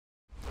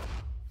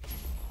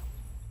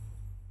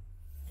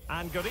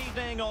And good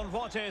evening on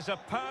what is a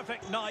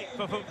perfect night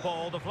for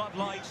football. The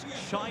floodlights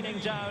shining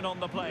down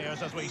on the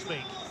players as we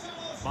speak.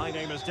 My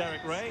name is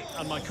Derek Ray,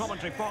 and my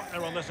commentary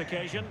partner on this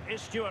occasion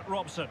is Stuart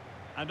Robson.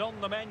 And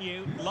on the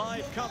menu,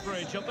 live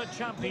coverage of the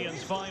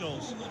Champions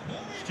Finals.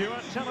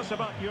 Stuart, tell us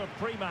about your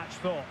pre-match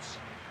thoughts.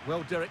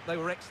 Well, Derek, they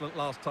were excellent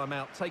last time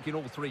out, taking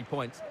all 3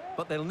 points.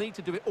 But they'll need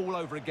to do it all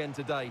over again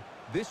today.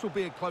 This will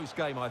be a close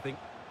game, I think.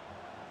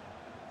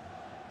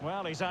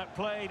 Well, he's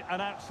outplayed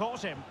and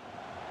outthought him.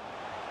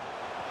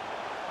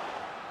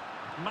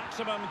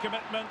 Maximum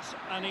commitment,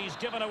 and he's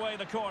given away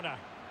the corner.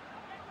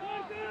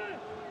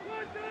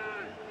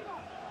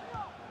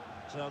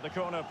 So the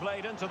corner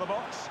played into the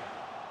box,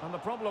 and the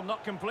problem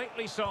not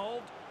completely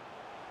solved.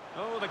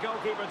 Oh, the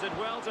goalkeeper did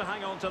well to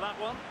hang on to that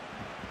one.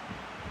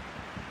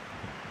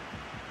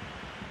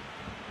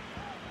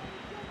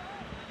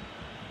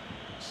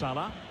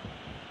 Salah.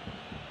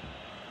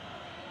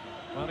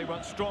 Well, he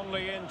went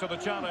strongly into the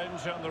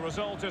challenge, and the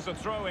result is a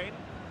throw-in.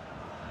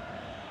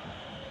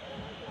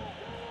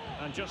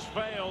 And just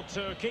failed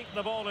to keep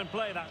the ball in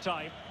play that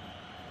time.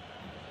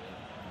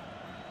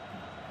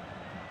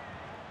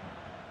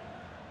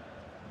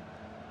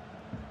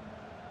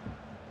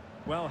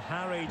 Well,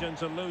 harried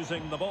into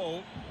losing the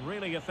ball.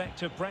 Really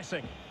effective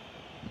pressing.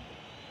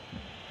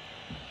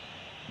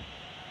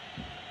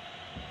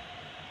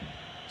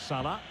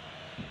 Salah.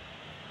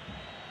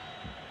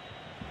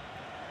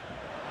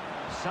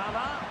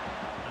 Salah.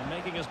 And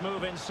making his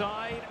move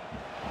inside.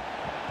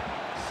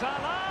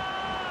 Salah!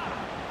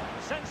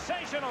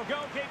 Sensational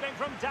goalkeeping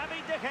from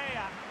David De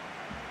Gea.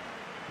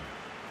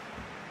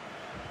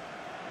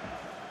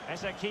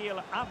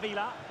 Ezequiel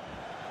Avila.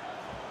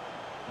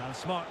 And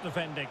smart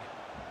defending.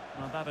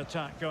 Well, that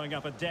attack going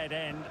up a dead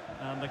end,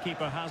 and the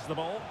keeper has the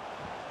ball.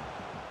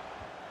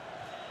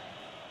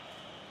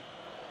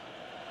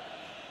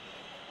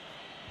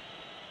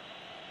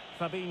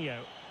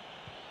 Fabinho.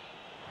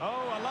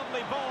 Oh, a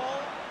lovely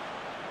ball.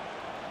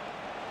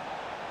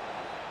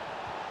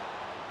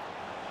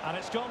 And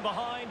it's gone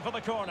behind for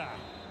the corner.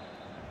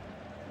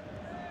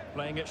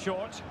 Playing it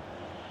short.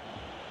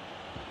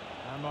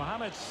 And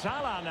Mohamed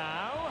Salah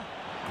now.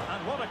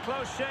 And what a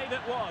close shave it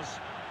was.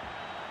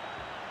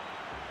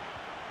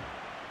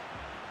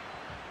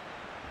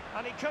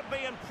 And he could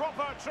be in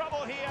proper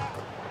trouble here.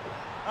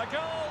 A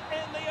goal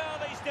in the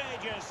early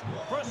stages.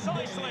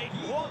 Precisely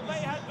what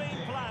they had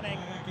been planning.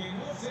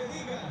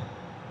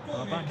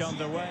 Well, back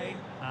underway.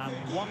 And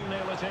 1-0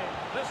 it is.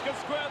 This could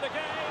square the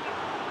game.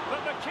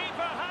 But the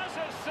keeper has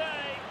his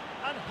say,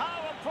 and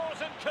how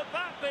important could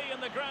that be in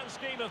the grand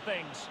scheme of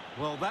things?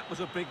 Well, that was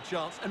a big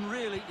chance, and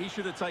really, he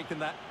should have taken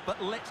that. But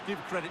let's give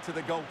credit to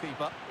the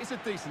goalkeeper. It's a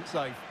decent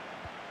save.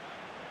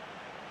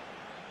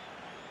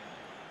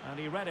 And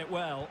he read it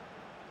well.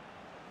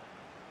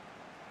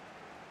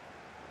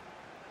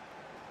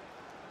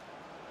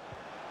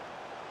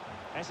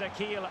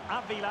 Ezequiel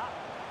Avila.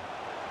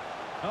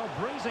 Oh,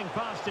 breezing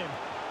past him.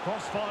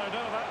 Cross followed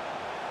over.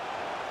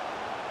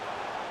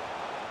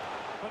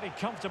 Pretty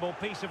comfortable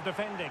piece of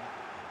defending.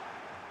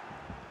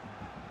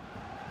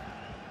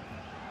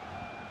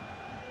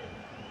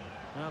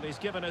 Well, he's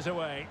given us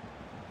away.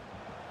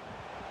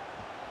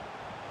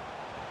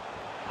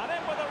 And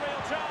in with a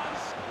real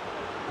chance.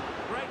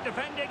 Great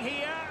defending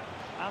here.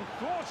 And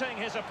thwarting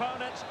his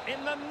opponent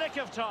in the nick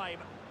of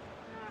time.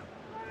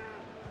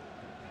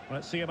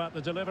 Let's see about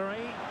the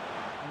delivery.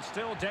 And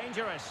still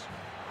dangerous.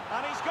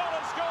 And he's gone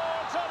and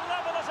scored to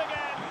level us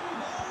again.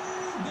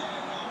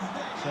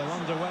 So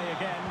underway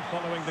again,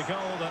 following the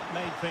goal that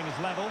made things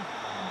level.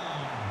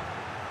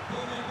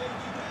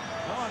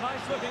 Oh, a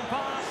nice looking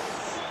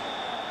pass.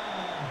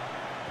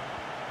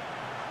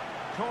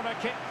 Corner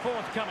kick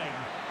forthcoming.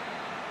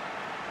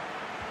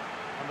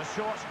 And the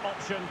short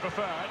option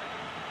preferred.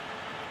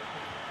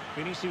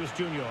 Vinicius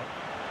Junior.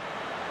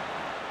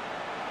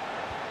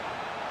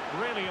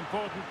 Really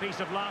important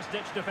piece of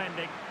last-ditch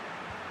defending.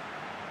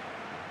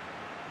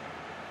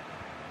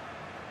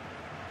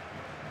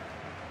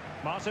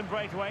 Martin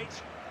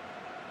Braithwaite.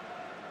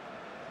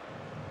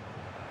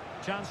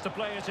 Chance to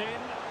play it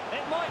in.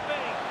 It might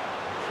be.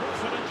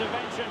 Crucial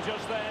intervention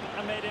just then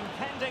amid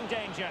impending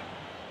danger.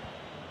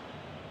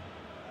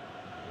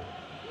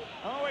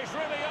 Oh, he's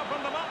really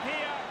opened them up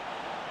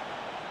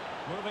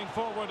here. Moving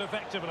forward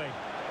effectively.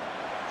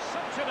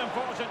 Such an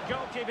important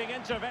goalkeeping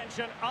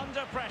intervention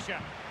under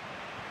pressure.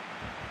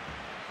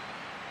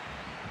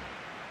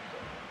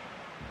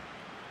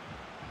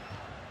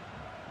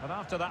 But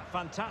after that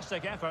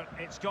fantastic effort,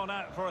 it's gone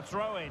out for a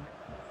throw-in.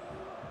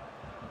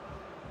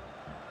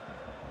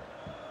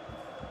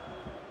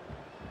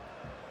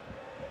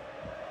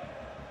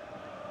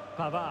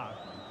 Pavard.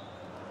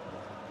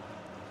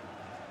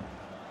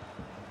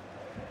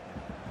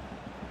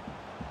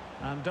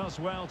 And does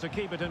well to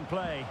keep it in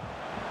play.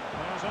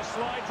 There's a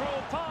slide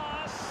rule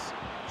pass.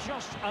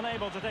 Just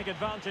unable to take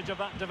advantage of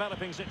that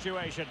developing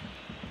situation.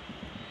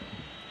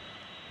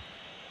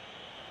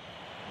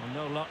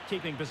 Well, no luck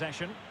keeping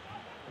possession.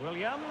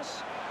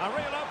 Williams, a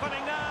real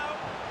opening now.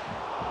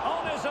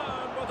 On his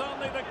own with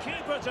only the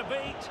keeper to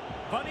beat,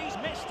 but he's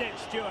missed it,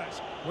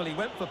 Stuart. Well, he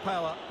went for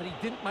power, but he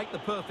didn't make the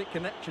perfect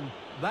connection.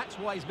 That's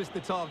why he's missed the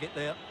target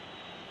there.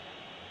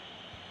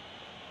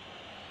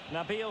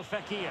 Nabil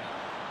Fekir.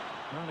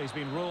 Well, he's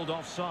been ruled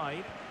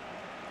offside.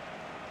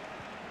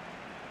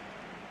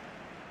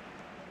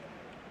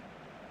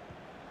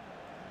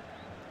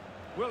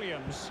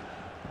 Williams.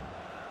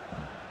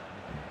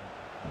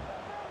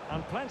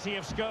 And plenty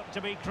of scope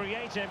to be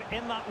creative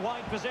in that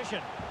wide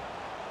position.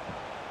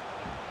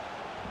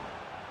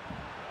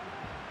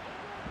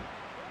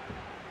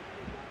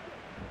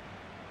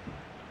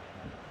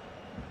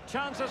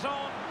 Chances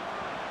on.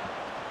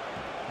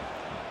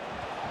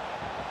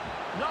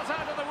 Not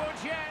out of the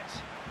woods yet.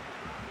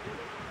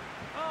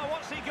 Oh,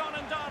 what's he gone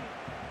and done?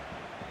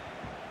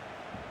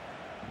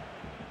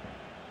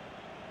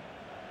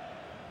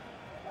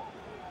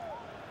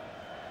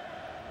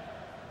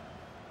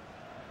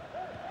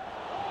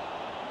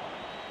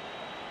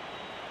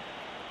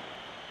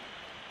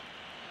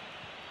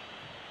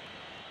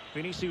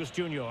 Vinicius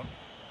Junior.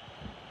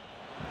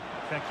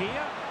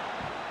 Fekir.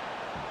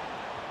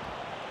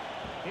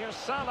 Here's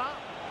Salah.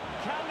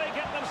 Can they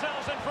get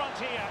themselves in front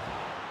here?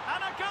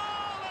 And a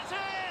goal it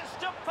is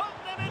to put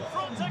them in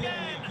front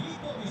again.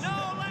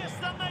 No less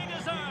than they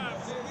deserve.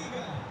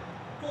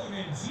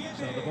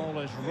 So the ball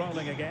is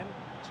rolling again.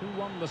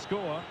 2-1 the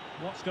score.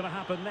 What's going to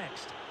happen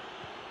next?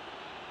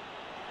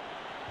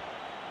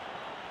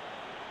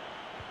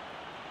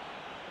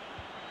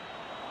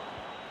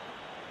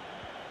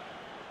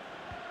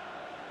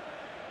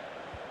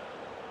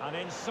 An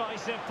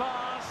incisive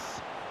pass.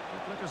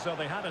 It looked as though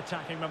they had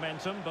attacking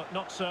momentum, but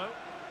not so.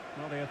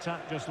 Well, the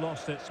attack just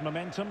lost its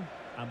momentum,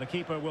 and the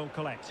keeper will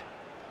collect.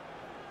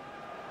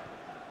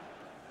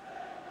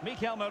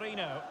 Mikel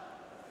Merino.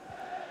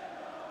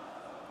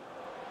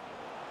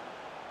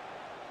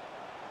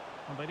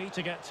 And they need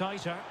to get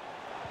tighter.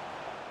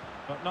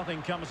 But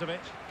nothing comes of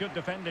it. Good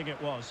defending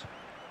it was.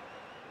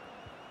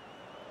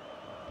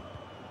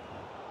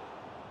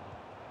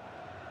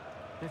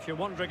 If you're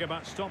wondering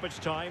about stoppage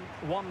time,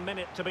 1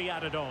 minute to be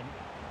added on.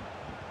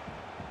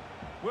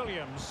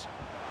 Williams.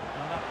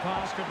 And that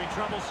pass could be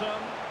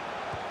troublesome.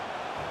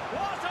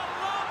 What a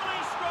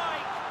lovely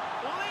strike!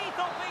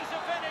 Lethal piece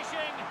of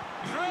finishing.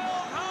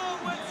 Drilled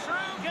home with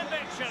true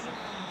conviction.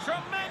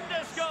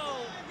 Tremendous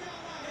goal.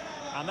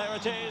 And there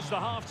it is, the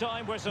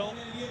half-time whistle.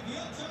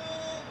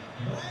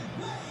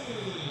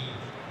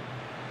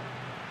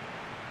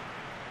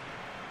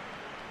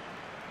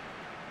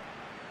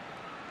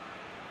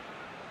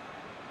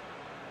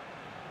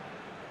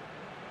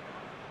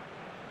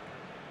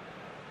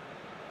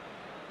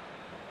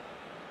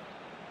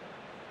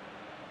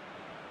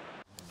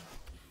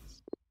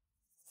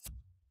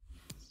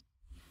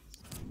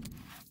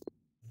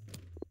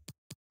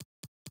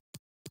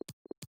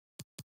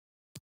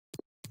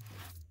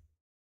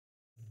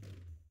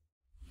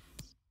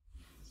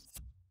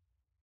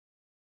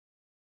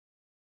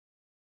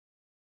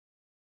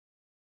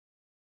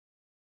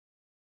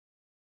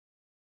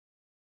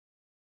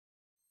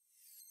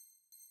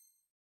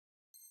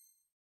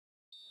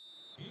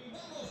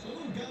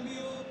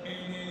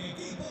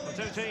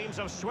 The two teams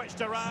have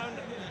switched around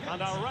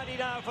and are ready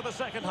now for the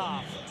second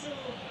half.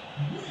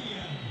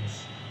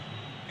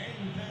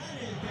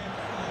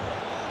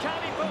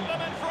 Can he put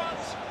them in front?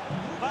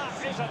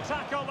 That is a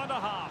tackle and a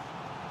half.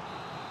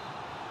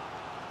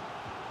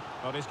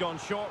 But he's gone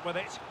short with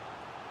it.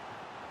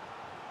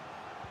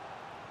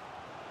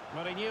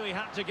 But he knew he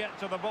had to get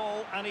to the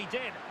ball, and he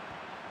did.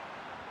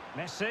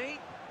 Messi.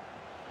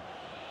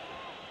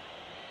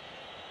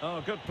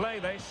 Oh, good play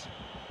this.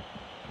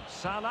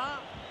 Salah.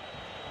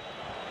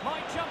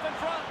 Might jump in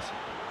front.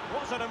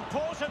 Was an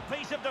important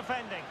piece of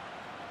defending.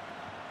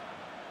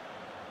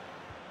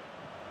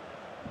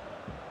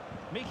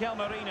 Mikel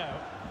Merino.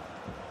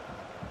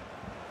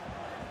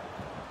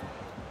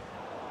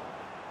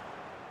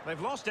 They've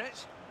lost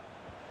it.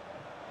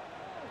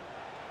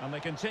 And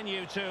they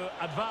continue to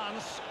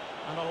advance.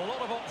 And a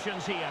lot of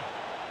options here.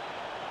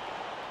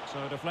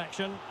 So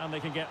deflection, and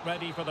they can get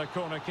ready for the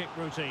corner kick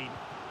routine.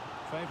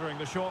 Favouring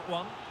the short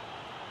one.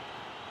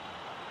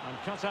 And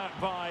cut out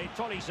by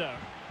Tolisso.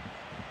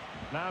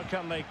 Now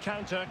can they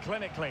counter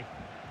clinically?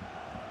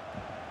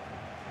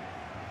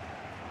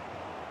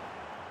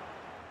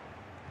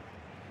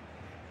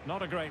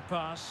 Not a great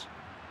pass.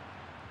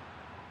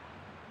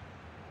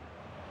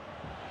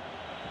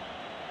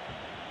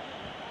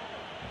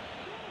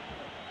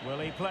 Will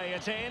he play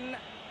it in?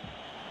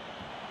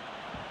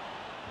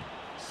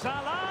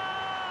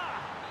 Salah!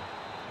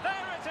 There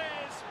it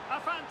is! A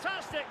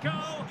fantastic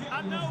goal,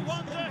 and no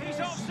wonder he's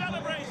off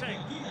celebrating.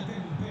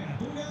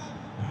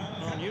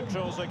 Well,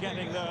 neutrals are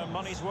getting their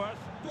money's worth.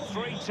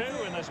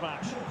 3-2 in this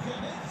match.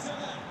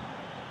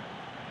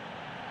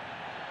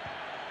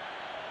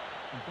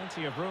 And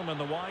plenty of room in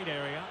the wide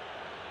area.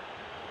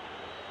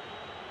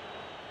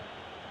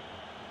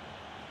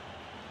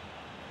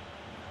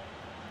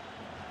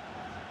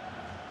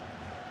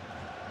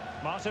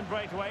 Martin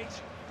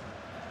Braithwaite.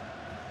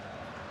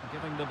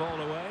 Giving the ball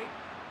away.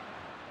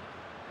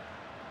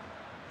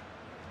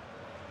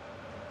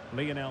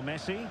 Lionel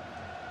Messi.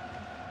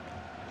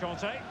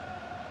 Conte.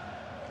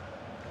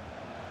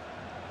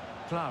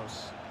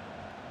 Klaus.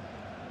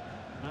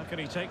 How can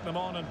he take them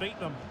on and beat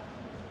them?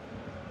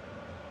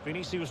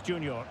 Vinicius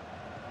Junior.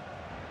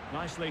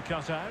 Nicely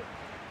cut out.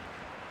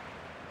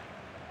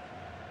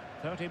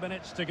 30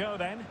 minutes to go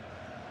then.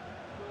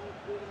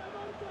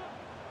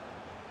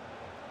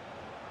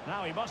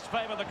 Now he must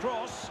favour the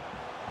cross.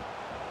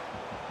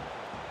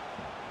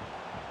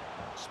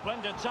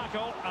 Splendid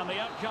tackle, and the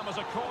outcome is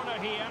a corner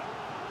here.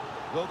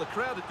 Well, the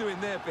crowd are doing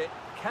their bit.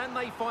 Can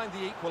they find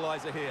the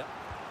equaliser here?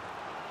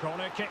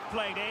 Corner kick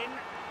played in.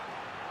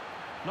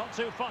 Not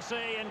too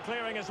fussy in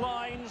clearing his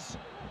lines.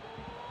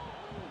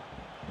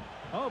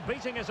 Oh,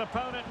 beating his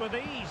opponent with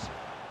ease.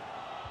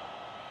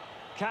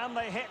 Can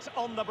they hit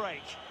on the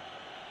break?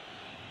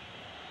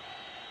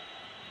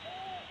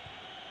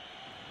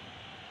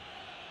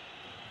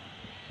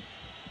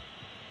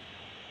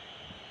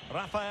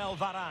 Rafael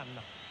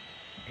Varane.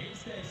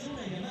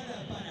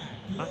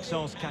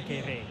 Maxence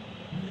Kakere.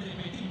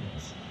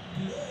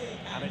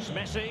 And it's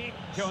Messi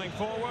going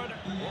forward.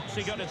 What's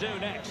he going to do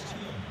next?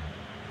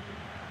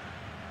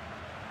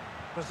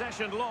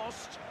 Possession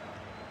lost.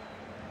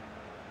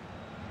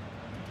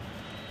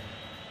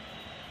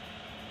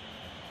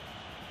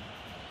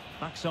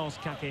 Maxence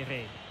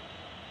Kakere.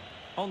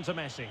 On to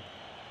Messi.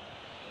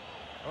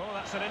 Oh,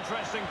 that's an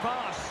interesting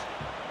pass.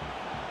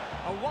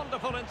 A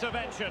wonderful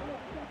intervention.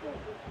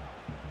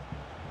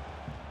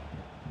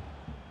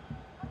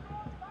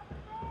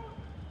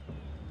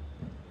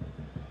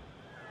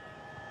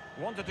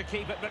 Wanted to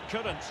keep it, but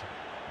couldn't.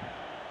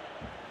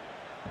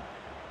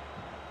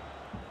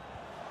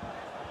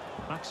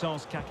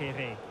 Maxence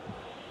Kakere.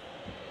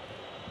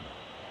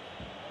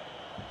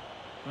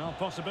 Well,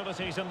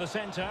 possibilities in the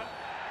centre.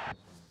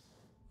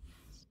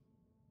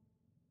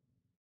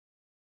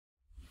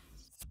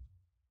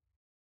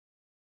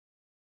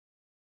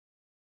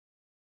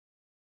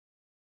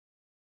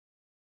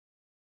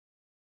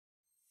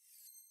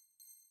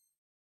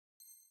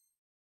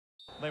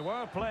 They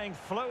were playing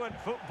fluent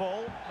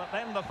football, but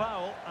then the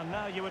foul, and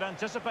now you would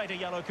anticipate a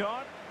yellow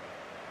card.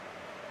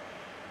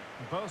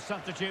 Both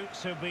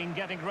substitutes who've been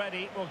getting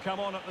ready will come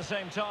on at the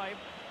same time.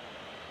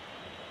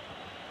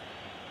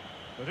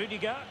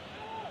 Rudiger.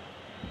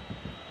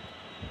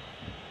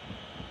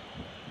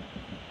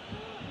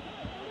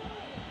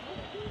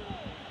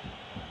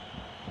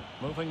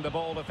 Moving the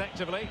ball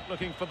effectively,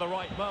 looking for the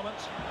right moment.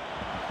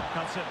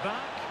 Cuts it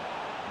back.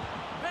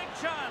 Big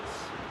chance.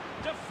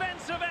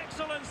 Defensive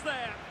excellence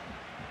there.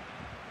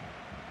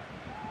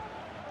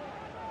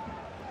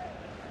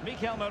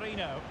 Mikel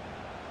Merino.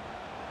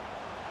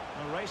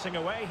 Racing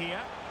away here.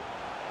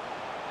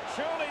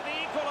 Surely the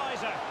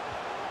equaliser.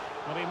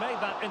 Well, he made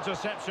that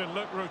interception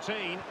look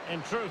routine.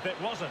 In truth, it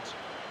wasn't.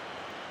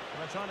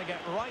 They're trying to get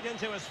right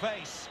into his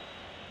face.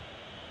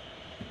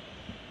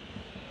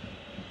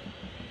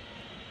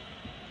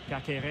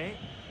 Kakere.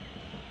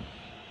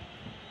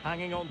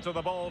 Hanging on to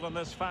the ball in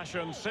this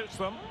fashion suits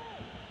them.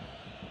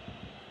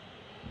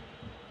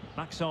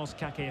 Maxence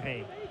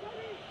Kakere.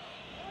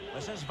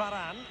 This is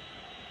Varane.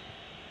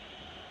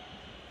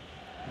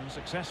 And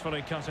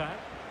successfully cut out.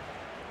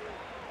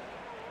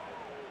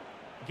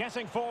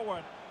 Getting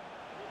forward.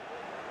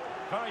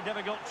 Very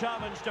difficult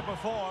challenge to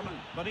perform,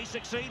 but he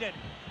succeeded.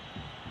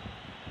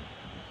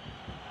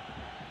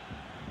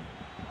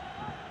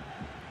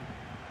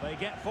 They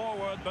get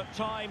forward, but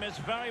time is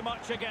very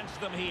much against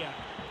them here.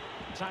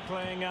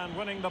 Tackling and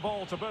winning the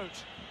ball to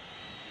boot.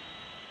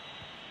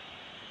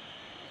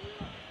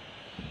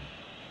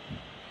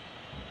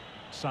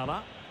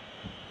 Salah.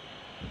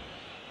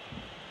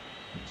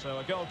 So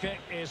a goal kick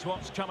is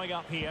what's coming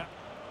up here.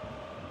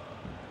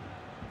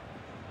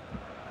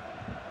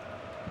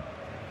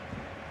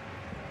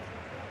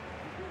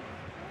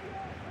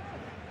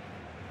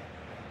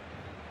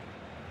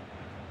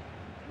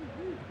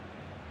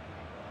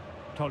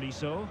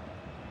 Tolisso.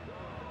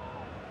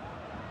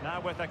 Now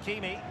with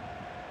Hakimi.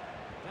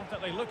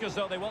 Definitely look as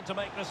though they want to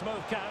make this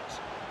move count.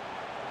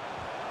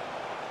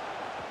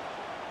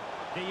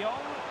 De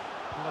Jong.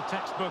 And the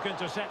textbook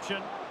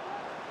interception.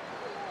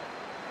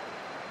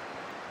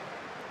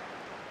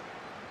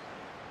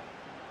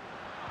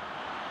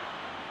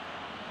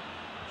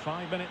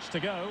 Five minutes to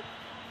go.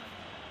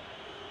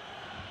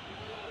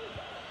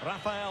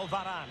 Rafael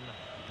Varane.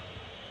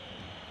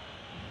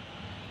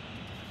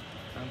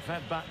 And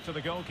fed back to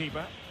the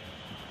goalkeeper.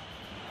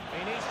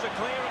 He needs to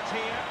clear it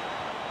here.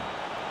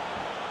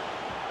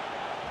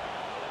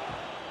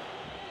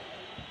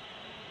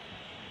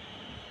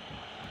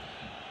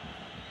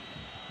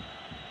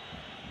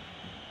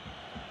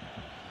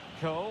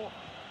 Cole.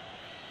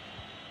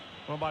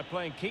 Well, by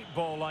playing keep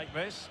ball like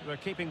this, they're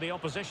keeping the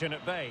opposition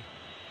at bay.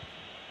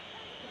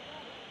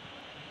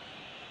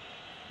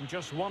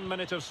 Just 1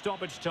 minute of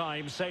stoppage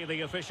time, say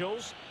the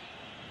officials.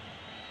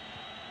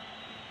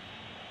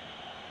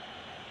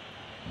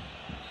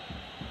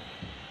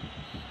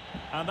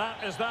 And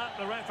that is that.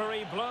 The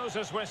referee blows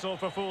his whistle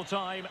for full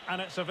time,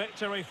 and it's a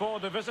victory for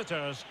the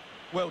visitors.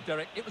 Well,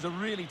 Derek, it was a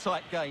really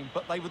tight game,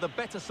 but they were the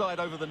better side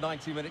over the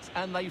 90 minutes,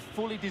 and they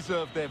fully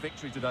deserved their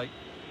victory today.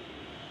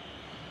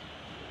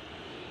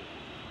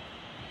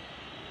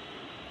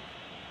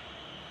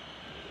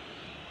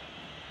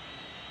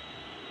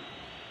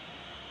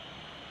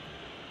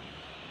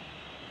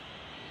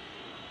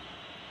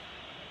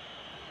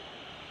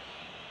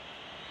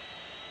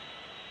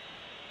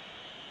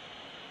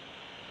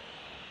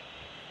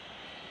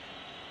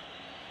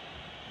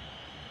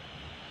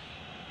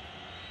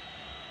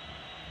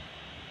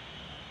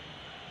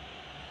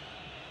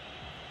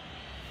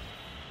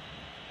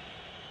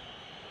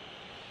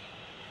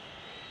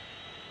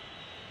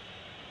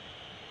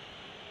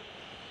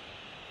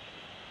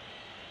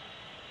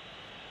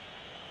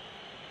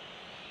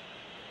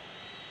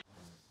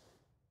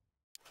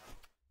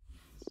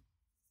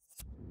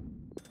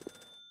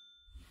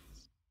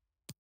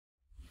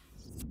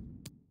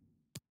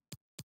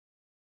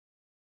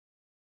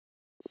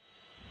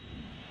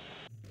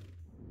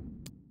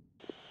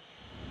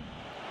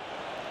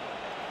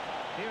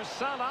 Here's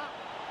Salah.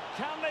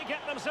 Can they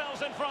get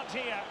themselves in front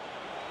here?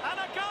 And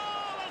a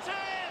goal it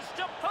is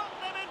to put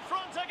them in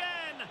front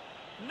again.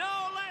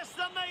 No less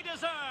than they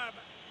deserve.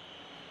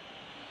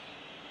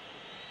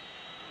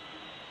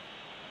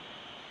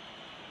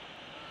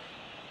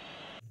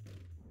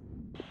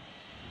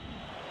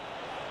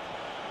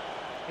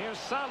 Here's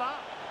Salah.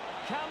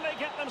 Can they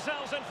get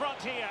themselves in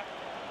front here?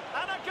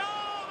 And a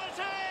goal it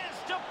is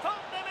to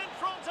put them in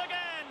front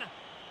again.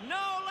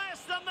 No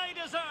less than they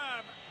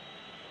deserve.